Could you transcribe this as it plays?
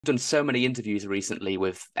done so many interviews recently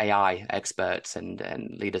with AI experts and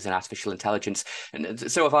leaders in artificial intelligence,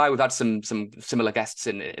 and so have I. We've had some similar guests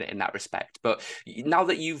in that respect. But now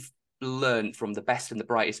that you've learned from the best and the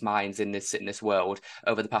brightest minds in this world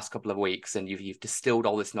over the past couple of weeks, and you've distilled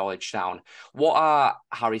all this knowledge down, what are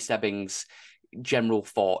Harry Stebbings' general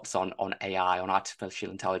thoughts on AI, on artificial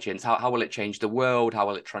intelligence? How will it change the world? How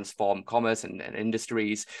will it transform commerce and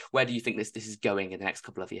industries? Where do you think this is going in the next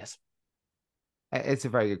couple of years? It's a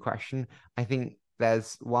very good question. I think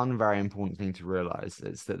there's one very important thing to realize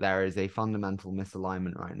is that there is a fundamental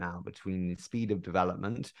misalignment right now between the speed of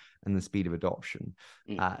development and the speed of adoption.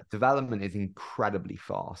 Mm. Development is incredibly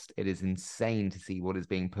fast. It is insane to see what is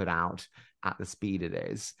being put out at the speed it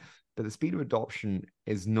is, but the speed of adoption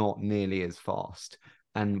is not nearly as fast.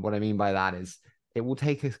 And what I mean by that is it will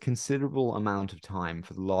take a considerable amount of time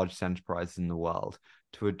for the largest enterprises in the world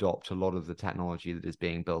to adopt a lot of the technology that is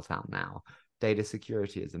being built out now. Data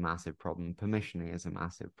security is a massive problem. Permissioning is a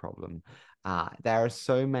massive problem. There are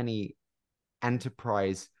so many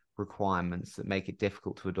enterprise requirements that make it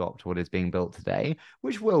difficult to adopt what is being built today,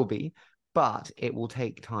 which will be, but it will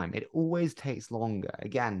take time. It always takes longer.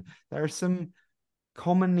 Again, there are some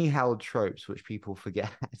commonly held tropes which people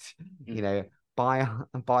forget. Mm. you know,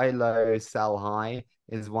 buy low, sell high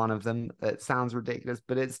is one of them. It sounds ridiculous,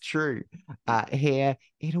 but it's true. Here,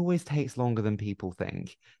 it always takes longer than people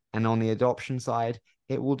think. And on the adoption side,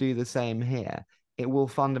 it will do the same here. It will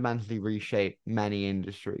fundamentally reshape many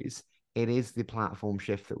industries. It is the platform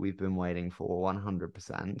shift that we've been waiting for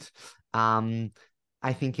 100%.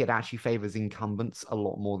 I think it actually favors incumbents a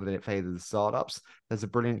lot more than it favors startups. There's a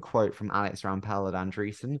brilliant quote from Alex Rampell at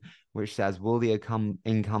Andreessen, which says, will the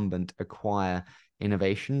incumbent acquire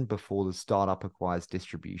innovation before the startup acquires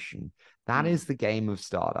distribution? That Mm. is the game of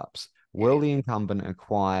startups. Yeah. Will the incumbent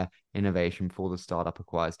acquire innovation before the startup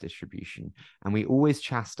acquires distribution? And we always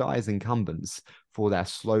chastise incumbents for their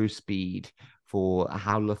slow speed, for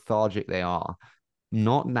how lethargic they are.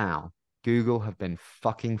 Not now. Google have been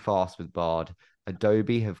fucking fast with Bard.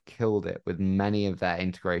 Adobe have killed it with many of their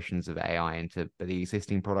integrations of AI into the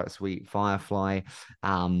existing product suite, Firefly.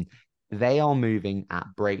 Um, they are moving at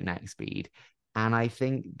breakneck speed. And I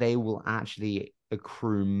think they will actually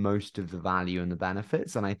accrue most of the value and the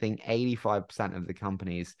benefits. And I think 85% of the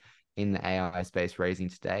companies in the AI space raising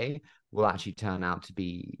today will actually turn out to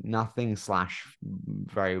be nothing slash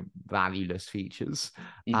very valueless features.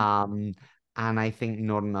 Mm. Um, and I think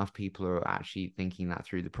not enough people are actually thinking that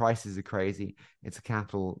through. The prices are crazy. It's a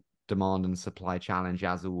capital demand and supply challenge,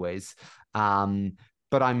 as always.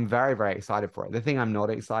 But I'm very, very excited for it. The thing I'm not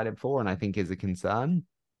excited for, and I think is a concern,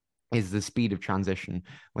 is the speed of transition.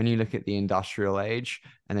 When you look at the industrial age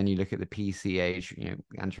and then you look at the PC age,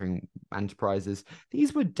 entering enterprises,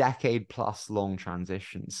 these were decade plus long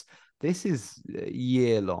transitions. This is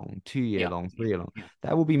year long, 2 year Yeah. long, 3 year long. Yeah.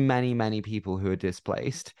 There will be many, many people who are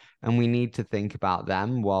displaced, and we need to think about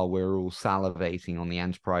them while we're all salivating on the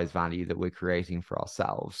enterprise value that we're creating for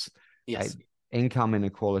ourselves. Right? Yes. Income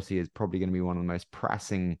inequality is probably going to be one of the most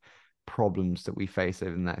pressing problems that we face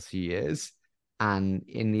over the next few years. And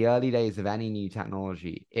in the early days of any new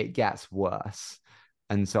technology, it gets worse.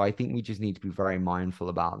 And so I think we just need to be very mindful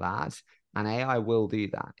about that. And AI will do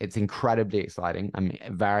that. It's incredibly exciting. I'm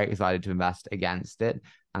very excited to invest against it.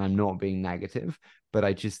 And I'm not being negative, but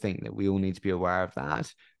I just think that we all need to be aware of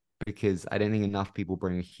that because I don't think enough people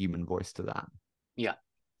bring a human voice to that. Yeah.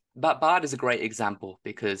 But Bard is a great example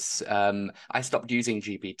because I stopped using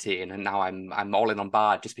GPT and now I'm all in on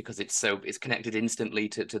Bard just because it's connected instantly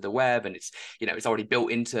to the web, and it's already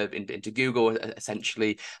built into Google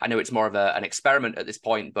essentially. I know it's more of an experiment at this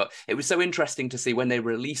point, but it was so interesting to see when they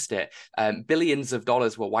released it. Billions of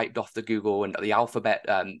dollars were wiped off the Google and the Alphabet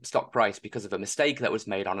stock price because of a mistake that was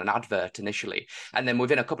made on an advert initially, and then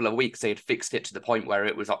within a couple of weeks they had fixed it to the point where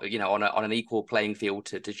it was on an equal playing field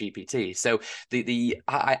to GPT. So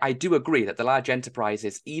I do agree that the large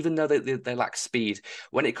enterprises, even though they lack speed,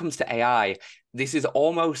 when it comes to AI, this is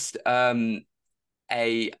almost a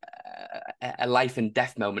a life and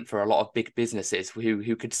death moment for a lot of big businesses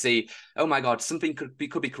who could see, oh my God, something could be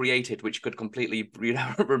created which could completely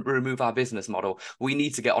remove our business model. We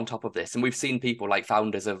need to get on top of this, and we've seen people like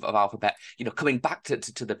founders of Alphabet, coming back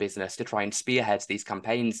to the business to try and spearhead these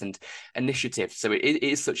campaigns and initiatives. So it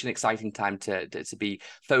is such an exciting time to be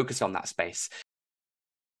focused on that space.